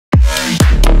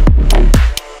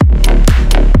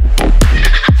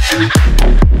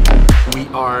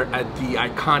the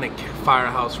iconic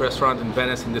Firehouse restaurant in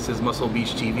Venice, and this is Muscle Beach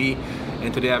TV.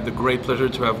 And today I have the great pleasure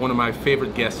to have one of my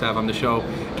favorite guests to have on the show,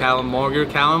 Calum Moger.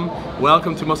 Calum,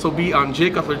 welcome to Muscle Beach on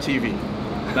Cutler TV.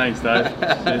 Thanks, Dave.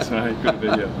 Yes, mate. Good to be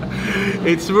here.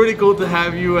 It's really cool to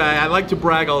have you. I like to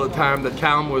brag all the time that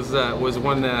Calum was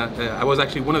one. I was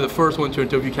actually one of the first ones to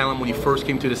interview Calum when he first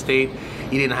came to the state.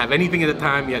 He didn't have anything at the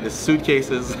time. He had his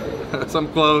suitcases,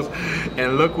 some clothes,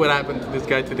 and look what happened to this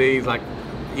guy today. He's like,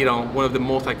 you know, one of the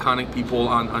most iconic people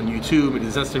on YouTube, and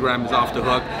his Instagram is off the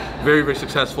hook. Very, very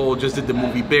successful. Just did the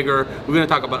movie Bigger. We're going to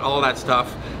talk about all that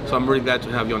stuff. So I'm really glad to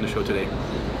have you on the show today.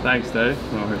 Thanks, Dave.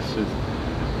 Oh, it's just...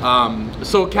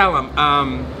 So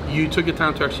Calum, you took the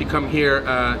time to actually come here,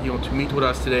 you know, to meet with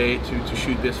us today to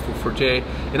shoot this for Jay.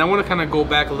 And I want to kind of go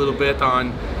back a little bit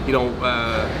on, you know,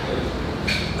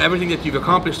 everything that you've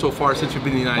accomplished so far since you've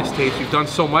been in the United States. You've done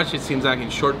so much, it seems like,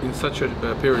 in such a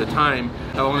period of time.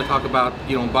 I want to talk about,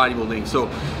 you know, bodybuilding. So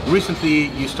recently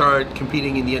you started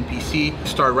competing in the NPC,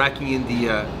 started racking in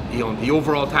the you know, the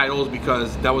overall titles,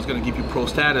 because that was going to give you pro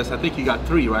status. I think you got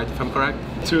 3, right, if I'm correct?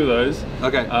 2 of those.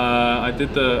 Okay. I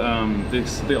did the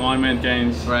Ironman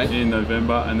Games in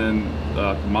November, and then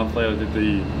a month later I did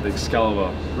the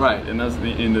Excalibur. Right. And that's the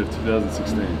end of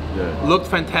 2016. Yeah. Looked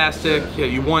fantastic. Yeah,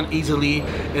 you won easily.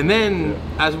 And then,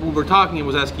 as we were talking, I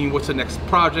was asking you, what's the next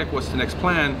project? What's the next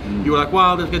plan? You were like,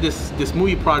 well, there's got this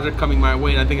movie project coming my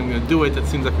way, and I think I'm going to do it. That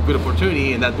seems like a good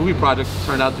opportunity. And that movie project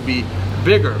turned out to be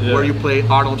Bigger, where you play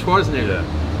Arnold Schwarzenegger.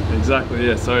 Yeah, exactly.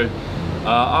 Yeah. So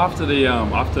after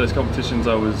those competitions,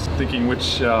 I was thinking which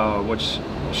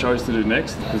shows to do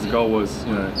next, because the goal was,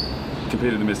 you know,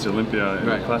 compete in the Mr. Olympia in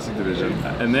the classic division.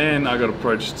 And then I got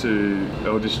approached to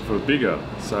audition for Bigger.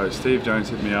 So Steve Jones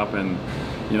hit me up, and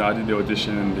you know, I did the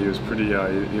audition, and he was pretty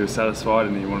he was satisfied,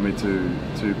 and he wanted me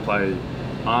to play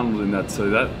Arnold in that. So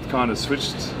that kind of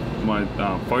switched my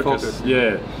focus.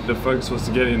 Yeah, the focus was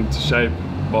to get into shape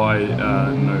by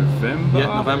November. Yeah,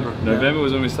 November. November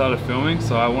was when we started filming,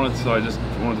 so I just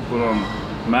wanted to put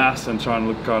on mass and try and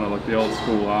look kind of like the old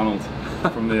school Arnold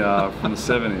from the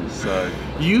 70s. So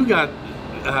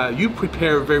you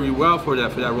prepared very well for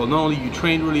that role. Not only you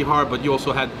trained really hard, but you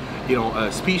also had, you know,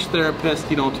 a speech therapist,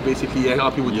 you know, to basically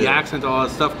help you with the accent, all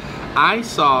that stuff. I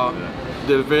saw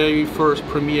the very first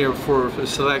premiere for a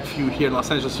select few here in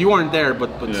Los Angeles. You weren't there, but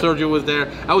Sergio was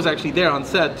there. I was actually there on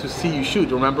set to see you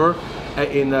shoot, remember?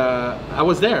 I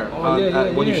was there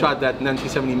when you shot that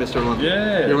 1970 Mr. Olympia.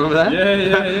 Yeah. You remember that?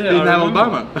 Yeah. In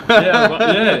Alabama.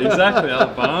 yeah, exactly,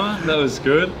 Alabama. That was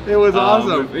good. It was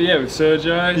awesome. With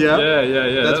Sergio.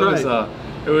 Yeah. That's right.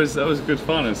 That was good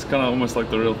fun. It's kind of almost like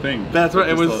the real thing. That's right.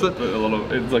 It was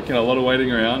it's like, you know, a lot of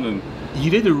waiting around, and you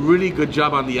did a really good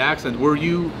job on the accent.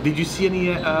 Did you see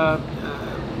any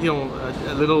you know,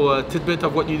 a little tidbit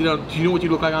of what you did? Do you know what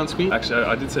you look like on screen? Actually,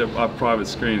 I did see a private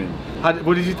screening.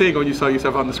 What did you think when you saw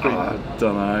yourself on the screen? I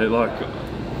don't know, like,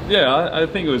 yeah, I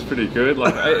think it was pretty good.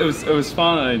 Like, it was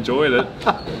fun, and I enjoyed it.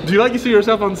 Do you like to see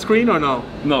yourself on screen or no?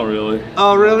 Not really.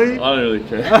 Oh, really? I don't really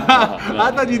care. No.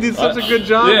 I thought you did such a good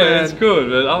job, man. It's good,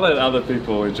 but I'll let other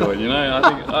people enjoy it, you know? I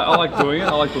think I like doing it,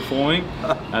 I like performing,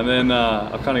 and then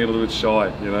I kind of get a little bit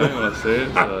shy, you know, when I see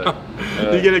it.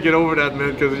 So, you're going to get over that,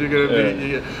 man, because you're going to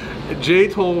be... Jay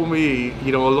told me,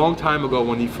 you know, a long time ago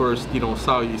when he first, you know,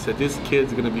 saw you, he said, this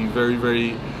kid's going to be very,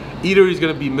 very... Either he's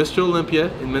going to be Mr.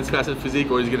 Olympia in men's classic physique,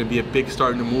 or he's going to be a big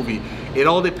star in the movie. It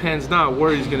all depends now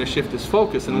where he's going to shift his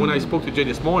focus. And when I spoke to Jay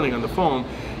this morning on the phone,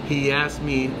 he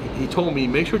told me,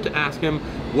 make sure to ask him,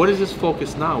 what is his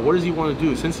focus now? What does he want to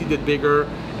do? Since he did Bigger,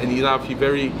 and he's obviously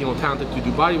very, you know, talented to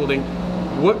do bodybuilding,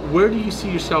 where do you see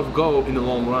yourself go in the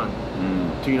long run?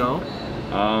 Do you know?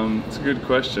 It's a good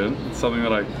question. It's something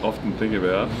that I often think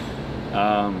about.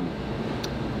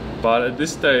 But at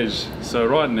this stage, so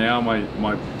right now,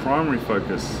 my primary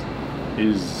focus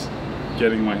is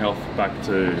getting my health back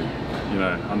to, you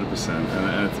know, 100%,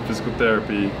 and it's physical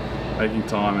therapy, making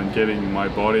time and getting my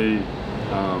body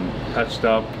patched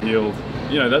up, healed.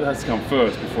 You know, that has to come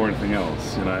first before anything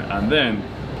else, you know, and then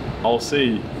I'll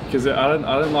see, because I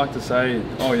don't like to say,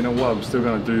 oh, you know what, I'm still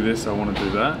going to do this, I want to do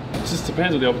that. It just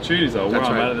depends on the opportunities are, where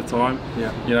I'm at the time.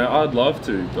 Yeah. You know, I'd love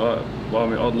to.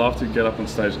 I'd love to get up on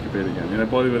stage and compete again. You know,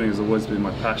 bodybuilding has always been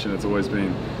my passion. It's always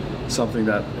been something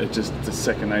that it's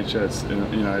second nature. It's, you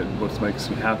know, what makes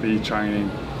me happy,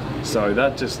 training. So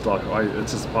that just like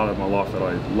it's just part of my life that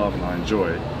I love and I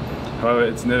enjoy. However,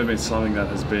 it's never been something that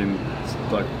has been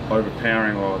like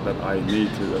overpowering or that I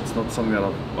need to. It's not something that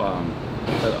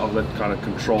I've let kind of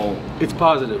control. It's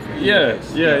positive. Yeah.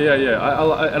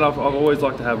 And I've always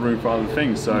liked to have room for other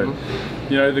things. So,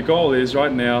 you know, the goal is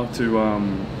right now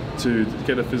to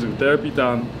get a physical therapy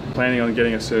done. Planning on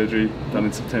getting a surgery done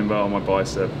in September on my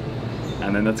bicep.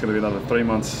 and then that's going to be another 3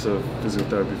 months of physical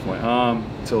therapy for my arm,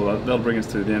 till that'll bring us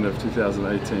to the end of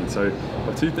 2018. So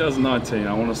by 2019,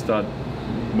 I want to start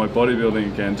my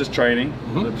bodybuilding again, just training,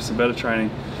 some better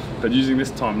training, but using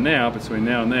this time now, between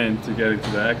now and then, to get into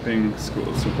the acting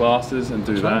school, some classes, and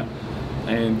do that.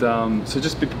 And so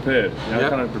just be prepared, you know,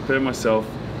 kind of prepare myself,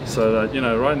 so that, you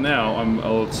know, right now I'm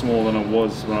a lot smaller than I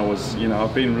was when I was, you know,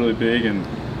 I've been really big, and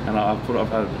I've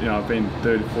had, you know, I've been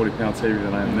 30-40 pounds heavier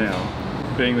than I am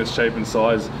now. Being this shape and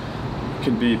size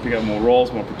can pick up more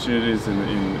roles, more opportunities in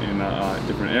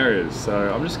different areas.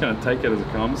 So I'm just going to take it as it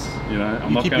comes. You know,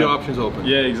 I'm not keep your options open.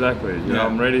 Yeah, exactly. You know,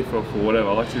 I'm ready for whatever.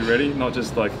 I like to be ready, not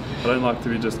just like, I don't like to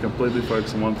be just completely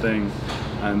focused on one thing.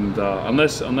 And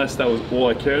unless that was all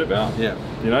I cared about. Yeah.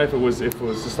 You know, if it was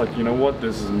just like, you know what,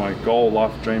 this is my goal,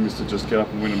 life dream is to just get up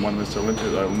and win and win Mr.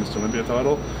 Olympia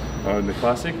title, or in the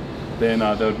classic, then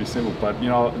that would be simple. But you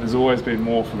know, there's always been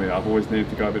more for me. I've always needed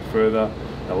to go a bit further.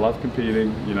 I love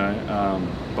competing, you know,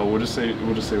 but we'll just see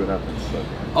what happens. So.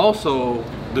 Also,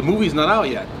 the movie's not out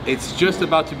yet. It's just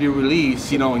about to be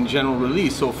released, you know, in general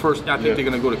release. So first, I think they're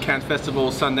going to go to Cannes Festival,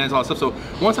 Sundance, all that stuff. So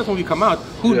once that movie come out,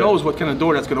 who knows what kind of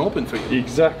door that's going to open for you?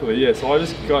 Exactly. Yeah. So I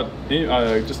just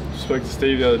spoke to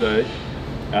Steve the other day.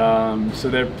 So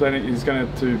they're planning. He's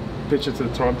going to pitch it to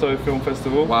the Toronto Film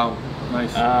Festival. Wow.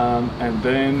 Nice. And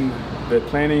then they're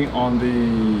planning on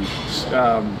the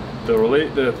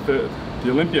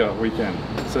Olympia weekend.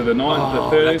 So the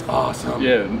 30th. That's awesome.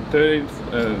 Yeah,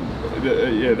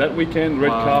 30th. That weekend, red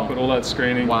carpet, all that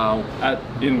screening. Wow.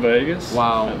 In Vegas.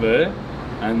 Wow. There,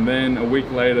 and then a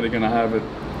week later they're going to have it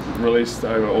released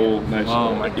over all nations.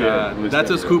 Oh my God,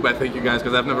 that's a scoop, I think, you guys,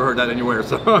 because I've never heard that anywhere.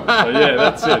 So. So yeah,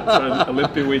 that's it. So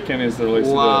Olympia weekend is the release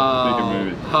of the bigger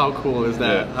movie. How cool is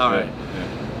that? All right.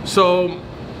 So,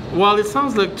 while it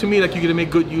sounds like to me like you're gonna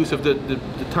make good use of the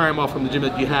time off from the gym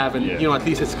that you have, and you know, at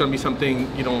least it's gonna be something,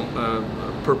 you know,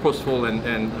 purposeful and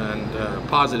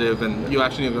positive, and you're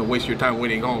actually not gonna waste your time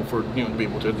waiting home for, you know, to be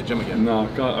able to hit the gym again. No,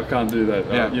 I can't do that.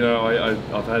 Yeah. You know,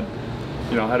 I've had,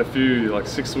 you know, I had a few, like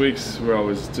 6 weeks where I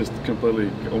was just completely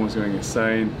almost going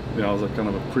insane. You know, I was like kind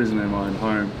of a prisoner in my own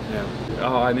home. Yeah.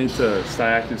 Oh, I need to stay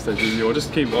active, stay busy, or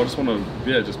just keep. I just want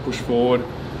to, just push forward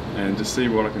and just see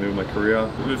what I can do with my career.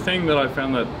 The thing that I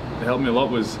found that helped me a lot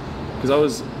was, because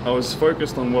I was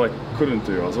focused on what I couldn't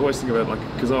do. I was always thinking about,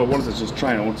 like, because I wanted to just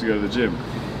train, I wanted to go to the gym.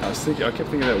 I kept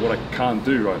thinking about what I can't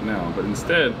do right now, but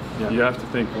instead you have to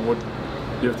think of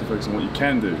you have to focus on what you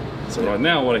can do. So right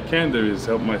now, what I can do is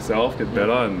help myself get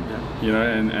better, and you know,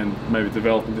 and maybe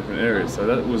develop in different areas. So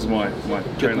that was my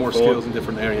get more skills in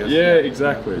different areas. Yeah,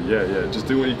 exactly. Yeah. Just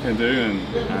do what you can do,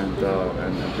 and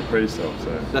prepare yourself.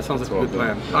 So that sounds like a good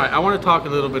plan. All right, I want to talk a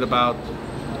little bit about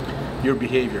your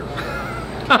behavior.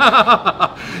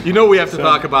 You know, we have to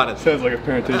talk about it. Sounds like a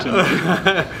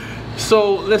parent-teacher.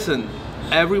 So listen,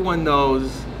 everyone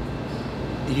knows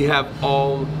you have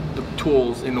all the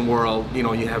tools in the world. You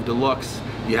know, you have the looks,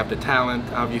 you have the talent,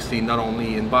 obviously, not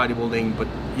only in bodybuilding, but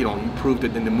you know, you proved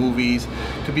it in the movies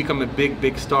to become a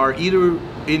big star, either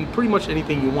in pretty much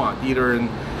anything you want. Either in,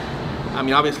 I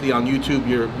mean, obviously on YouTube,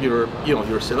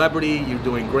 you're a celebrity, you're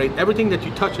doing great. Everything that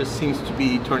you touch seems to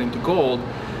be turning to gold.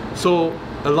 So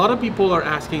a lot of people are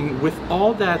asking, with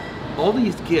all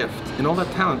these gifts and all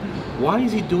that talent, why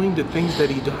is he doing the things that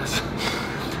he does?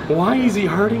 Why is he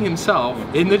hurting himself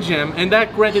in the gym? And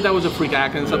that, granted, that was a freak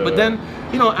accident and stuff, but then,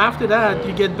 you know, after that,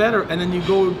 you get better, and then you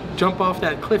go jump off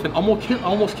that cliff and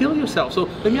almost kill yourself. So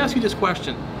let me ask you this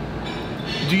question.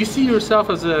 Do you see yourself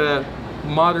as a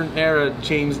modern era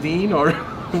James Dean, or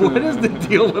what is the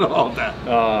deal with all that?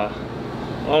 I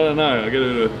don't know. I get a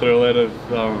bit of a thrill out of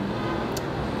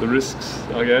the risks,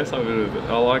 I guess. I don't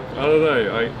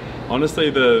know. Honestly,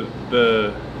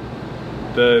 the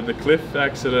cliff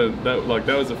accident, that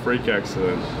was a freak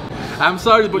accident. I'm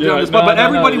sorry to put you on the spot, but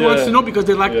everybody wants to know, because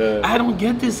they're like, I don't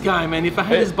get this guy, man. If I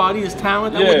had his body, his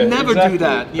talent, I would never do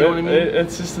that. You know what I mean?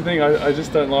 It's just the thing. I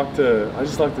just don't like to. I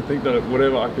just like to think that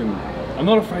whatever I can. I'm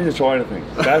not afraid to try anything.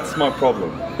 That's my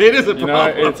problem. It is a problem.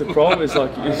 You know, it's a problem. It's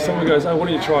like if someone goes, "Oh, why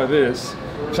don't you try this?"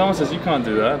 If someone says you can't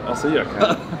do that, I'll say, yeah, I can,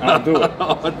 and I'll do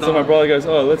it. So my brother goes,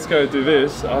 oh, let's go do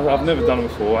this. I've never done it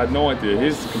before. I had no idea.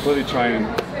 He's completely trained.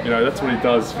 You know, that's what he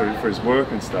does for his work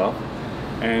and stuff.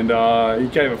 And he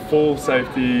gave a full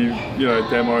safety, you know,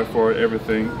 demo for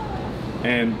everything.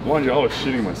 And mind you, I was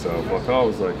shitting myself. Like I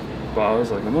was like,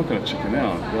 I'm not going to chicken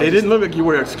out. It didn't look like you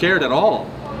were scared at all.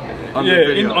 On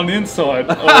the inside,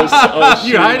 I was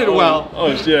you hide it well.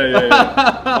 Yeah.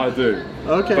 I do.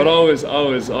 Okay. But I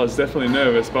was definitely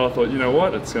nervous. But I thought, you know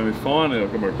what, it's going to be fine.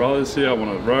 I've got my brothers here. I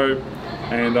want to rope,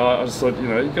 and I just thought, you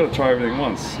know, you've got to try everything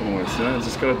once. Almost, you know,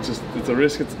 it's a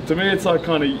risk. To me, it's like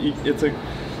kind of,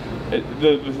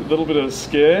 the little bit of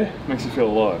scare makes you feel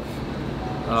alive.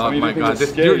 Oh my God,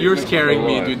 you're scaring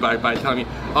me, dude, by telling me.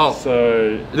 Oh,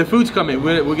 so the food's coming.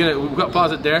 We're gonna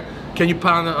pause it there. Can you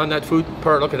pound on that food?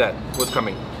 Look at that. What's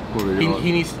coming?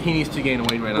 He needs to gain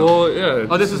weight right now. Well, yeah.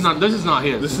 Oh, this is not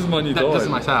his. This is my new diet. This is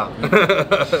my style.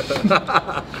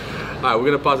 All right, we're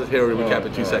gonna pause it here. We'll recap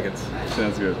in 2 seconds.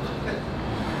 Sounds good.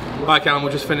 All right, Calum,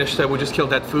 we just finished. We just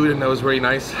killed that food, and that was very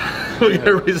nice. We're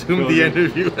gonna resume the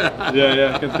interview.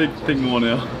 Yeah, I can think more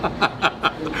now.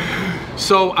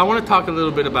 So I want to talk a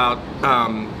little bit about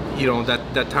you know, that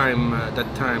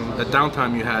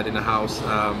downtime you had in the house.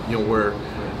 You know, where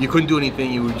you couldn't do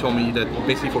anything. You told me that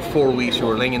basically for 4 weeks you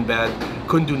were laying in bed,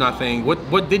 couldn't do nothing.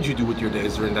 What did you do with your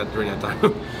days during that time?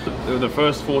 The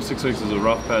first 4-6 weeks was a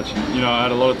rough patch. You know, I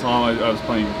had a lot of time. I was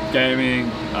playing gaming,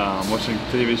 watching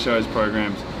TV shows,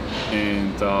 programs,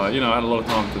 and you know, I had a lot of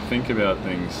time to think about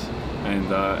things and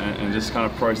just kind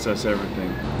of process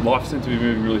everything. Life seemed to be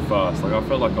moving really fast. Like I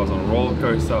felt like I was on a roller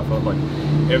coaster. I felt like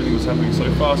everything was happening so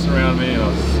fast around me, and I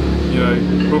was, you know,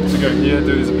 booked to go here,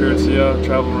 do this appearance here,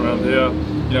 travel around here.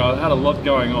 You know, I had a lot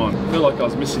going on. I feel like I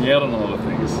was missing out on a lot of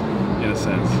things, in a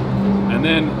sense. And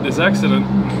then this accident,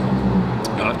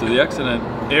 after the accident,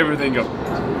 everything got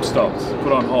stopped,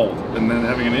 put on hold. And then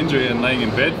having an injury and laying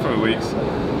in bed for weeks,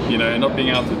 you know, not being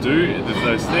able to do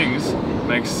those things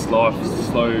makes life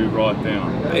slow right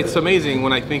down. It's amazing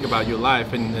when I think about your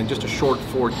life, and just a short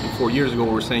 4 years ago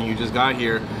we were saying you just got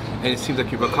here, and it seems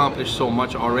like you've accomplished so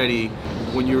much already.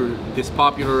 When you're this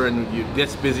popular and you're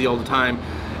this busy all the time,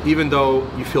 even though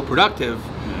you feel productive,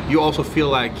 you also feel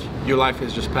like your life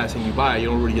is just passing you by. You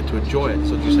don't really get to enjoy it.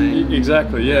 That's what you're saying?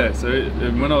 Exactly, yeah. So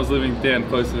when I was living down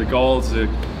close to the goals,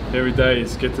 every day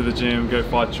is get to the gym, go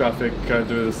fight traffic, go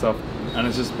do this stuff, and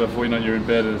it's just before you know you're in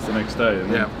bed and it's the next day.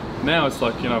 And now it's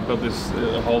like, you know, I've got this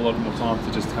a whole lot more time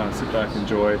to just kind of sit back,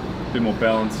 enjoy, a bit more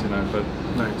balance, you know. But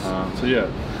nice. So yeah.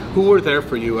 Who were there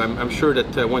for you? I'm sure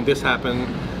that when this happened,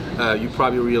 you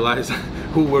probably realized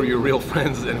who were your real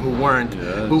friends and who weren't.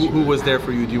 Yeah, who was there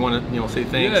for you? Do you want to, you know, say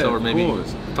thanks, or maybe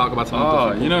talk about some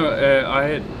of the you know, I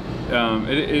had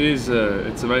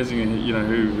it's amazing, you know,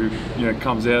 who you know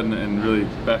comes out and really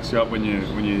backs you up when you're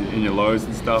in your lows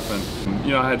and stuff. And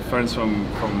you know, I had friends from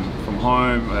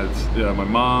home. I had, you know, my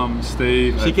mom,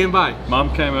 Steve. She came by.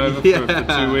 Mom came over for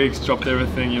 2 weeks, dropped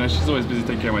everything. You know, she's always busy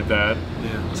taking care of my dad.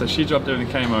 Yeah. So she dropped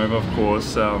everything, came over, of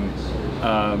course.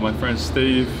 My friend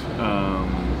Steve,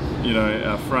 you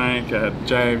know, Frank. I had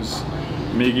James,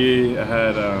 Miggy. I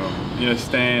had you know,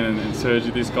 Stan and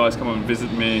Sergi. These guys come up and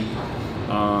visit me.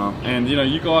 And you know,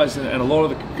 you guys and a lot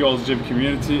of the Girls Gym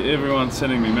community, everyone's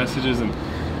sending me messages, and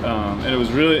it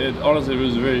was really, honestly, it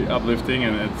was very uplifting.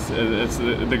 And it's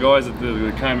the guys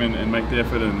that came in and make the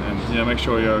effort and you know, make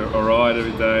sure you're alright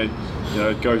every day. You know,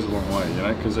 it goes a long way, you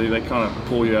know, because they kind of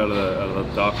pull you out of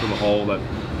the dark little hole that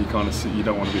you kind of you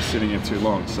don't want to be sitting in too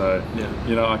long. So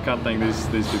you know, I can't thank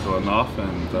these people enough,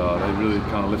 and they really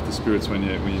kind of lift the spirits when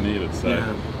you need it. So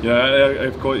you know,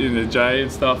 I've caught, you know, Jay and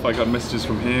stuff. I got messages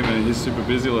from him, and he's super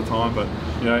busy all the time. But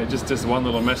you know, just one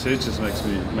little message just makes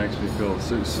me feel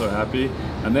so happy.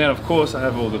 And then of course I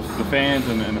have all the fans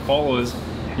and the followers.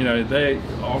 You know, they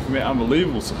offer me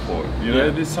unbelievable support. You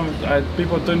know, there's some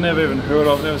people I never even heard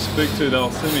of, never speak to. They'll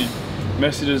send me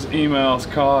messages, emails,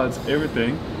 cards,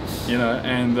 everything. You know,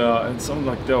 and some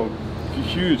like they'll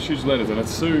huge letters, and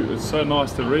it's so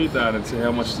nice to read that and see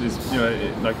how much this, you know,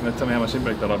 like they tell me how much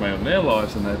impact that I've made on their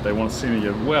lives, and that they want to see me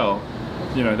get well.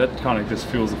 You know, that kind of just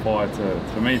fuels the fire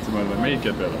for me to motivate me to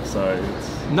get better. So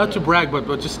it's not to brag, but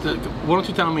just why don't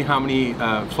you tell me how many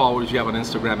followers you have on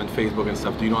Instagram and Facebook and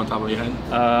stuff? Do you know on top of your head?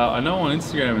 I know on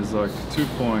Instagram it's like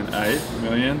 2.8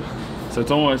 million, so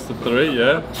it's almost to 3,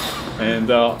 yeah. And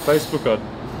Facebook,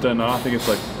 I don't know, I think it's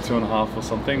like 2.5 or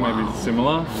something, maybe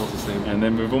similar. Almost the same. And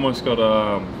then we've almost got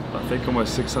I think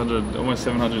almost 600, almost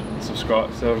 700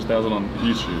 subscribers, 700,000 on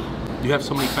YouTube. You have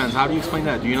so many fans. How do you explain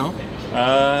that? Do you know?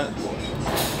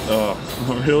 Oh,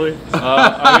 really?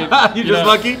 I mean, you're just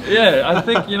lucky? Yeah, I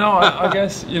think, you know, I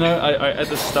guess, you know, I at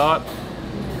the start,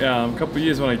 a couple of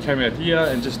years when I came out here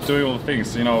and just doing all the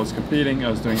things, you know, I was competing,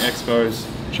 I was doing expos,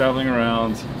 traveling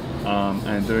around,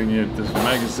 and doing different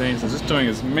magazines, and just doing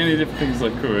as many different things as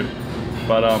I could.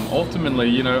 But ultimately,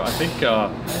 you know, I think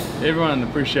everyone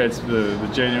appreciates the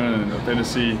genuine and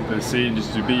authenticity they see, and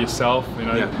just to be yourself. You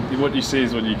know, what you see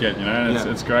is what you get. You know, and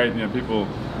it's great. You know, people.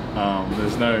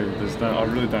 There's no. I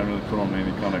really don't put on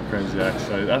any kind of crazy acts.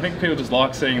 So I think people just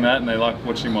like seeing that, and they like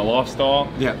watching my lifestyle.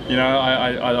 Yeah. You know,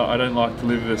 I don't like to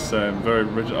live this very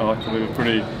rigid. I like to live a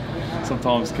pretty.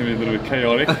 Sometimes can be a little bit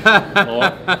chaotic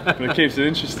life, but it keeps it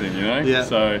interesting. You know. Yeah.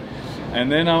 So.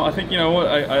 And then I think, you know what,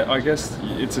 I guess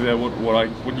it's about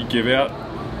what you give out.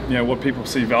 You know, what people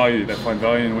see value, they find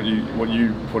value in what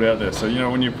you put out there. So, you know,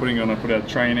 when you're I put out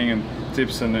training and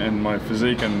tips and my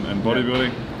physique and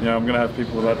bodybuilding, you know, I'm going to have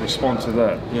people that respond to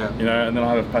that. Yeah. You know, and then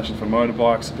I have a passion for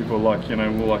motorbikes. People like, you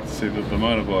know, will like to see the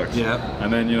motorbikes. Yeah.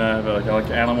 And then, you know, I have I like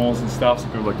animals and stuff, so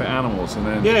people like the animals. And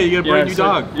then, yeah, you get a brand new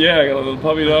dog. Yeah, I got a little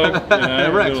puppy dog. You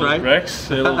know, Rex, right? Rex,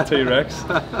 a little T-Rex.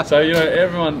 So, you know,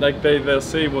 everyone, like, they'll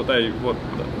see what they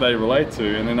relate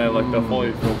to, and then they'll follow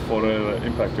you for the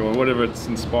impact or whatever it's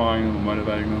inspiring or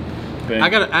motivating them. I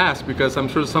gotta ask, because I'm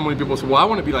sure so many people say, well, I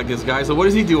want to be like this guy, so what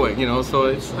is he doing? You know, so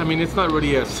it's, I mean, it's not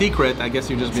really a secret. I guess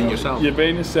you're just being yourself. You're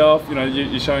being yourself. You know,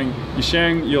 you're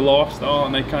sharing your lifestyle,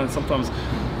 and they kind of sometimes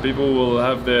people will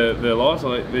have their lives,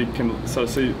 so they can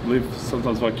live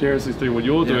sometimes vicariously through what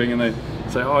you're doing, and they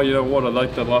say, oh, you know what, I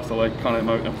like that lifestyle. I kind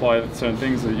of apply certain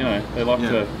things that, you know, they like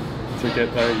to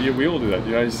get there. We all do that.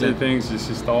 You know, you see things, you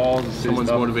see styles, you see someone's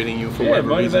stuff. motivating you for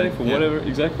whatever reason. For whatever,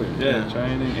 exactly.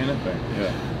 Training, anything.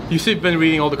 Yeah. You've been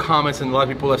reading all the comments, and a lot of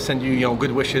people have sent you, you know,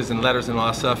 good wishes and letters and all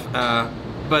that stuff.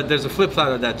 But there's a flip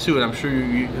side of that too, and I'm sure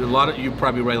you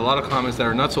probably write a lot of comments that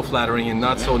are not so flattering and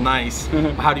not so nice.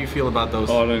 How do you feel about those?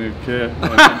 Oh, I don't even care.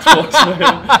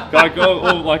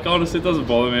 Like honestly, it doesn't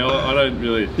bother me. I don't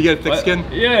really. You get a thick skin?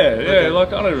 Yeah.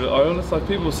 Like I don't really. I honestly, like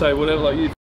people say whatever, like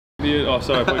you. Oh,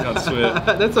 sorry, I probably can't swear.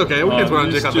 That's okay. We're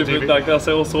on Cutler TV. Like they'll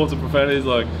say all sorts of profanities,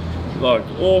 like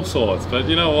all sorts. But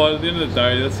you know what? At the end of the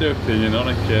day, that's their opinion. I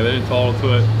don't care. They're entitled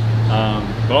to it.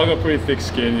 But I got pretty thick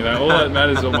skin. You know, all that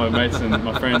matters is what my mates and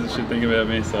my friends and shit think about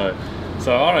me. So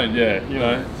I don't. Yeah, you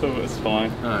know, so it's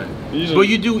fine. All right. But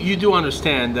you do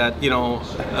understand that, you know,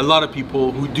 a lot of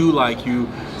people who do like you.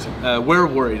 We're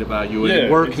worried about you, and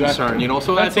we're concerned, you know.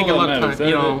 So that's, I think a lot of times,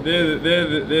 you know,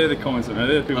 they're the comments that matter.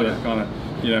 They're the people that kind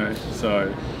of, you know.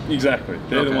 So exactly,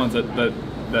 they're the ones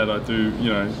that I do, you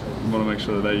know, want to make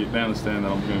sure that they understand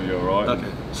that I'm going to be all right.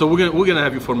 Okay. So we're gonna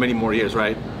have you for many more years,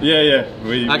 right? Yeah.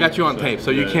 I got you on tape,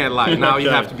 so you can't lie. Now you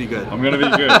have to be good. I'm going to be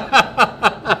good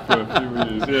for a few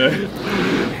years. Yeah.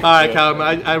 All right, Calum,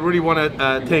 I really want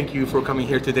to thank you for coming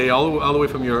here today, all the way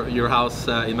from your house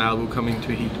in Malibu, coming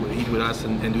to eat with us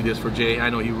and do this for Jay. I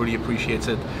know he really appreciates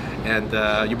it. And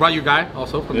you brought your guy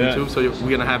also from YouTube, so we're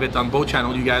going to have it on both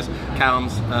channels, you guys,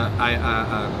 Calum's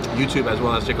YouTube as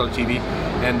well as Cutler TV.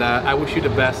 And I wish you the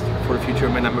best for the future,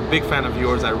 man. I'm a big fan of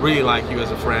yours. I really like you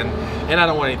as a friend, and I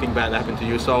don't want anything bad to happen to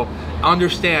you. So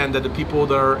understand that the people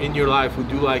that are in your life who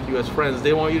do like you as friends,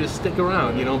 they want you to stick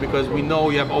around, you know, because we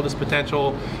know you have all this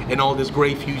potential and all this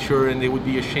great future, and they would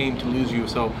be ashamed to lose you.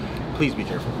 So please be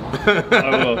careful.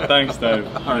 I will. Thanks, Dave.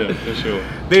 Right. Yeah, for sure.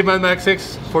 Dave Max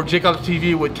 6 for Cutler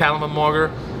TV with Calum and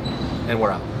Moger, and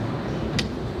we're out.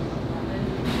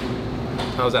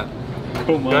 How's that?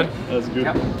 Cool, man. Good? That was good.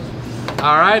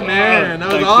 All right, man.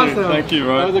 That was awesome. Thank you,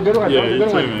 bro. That was a good one. Yeah, you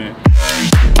too, man.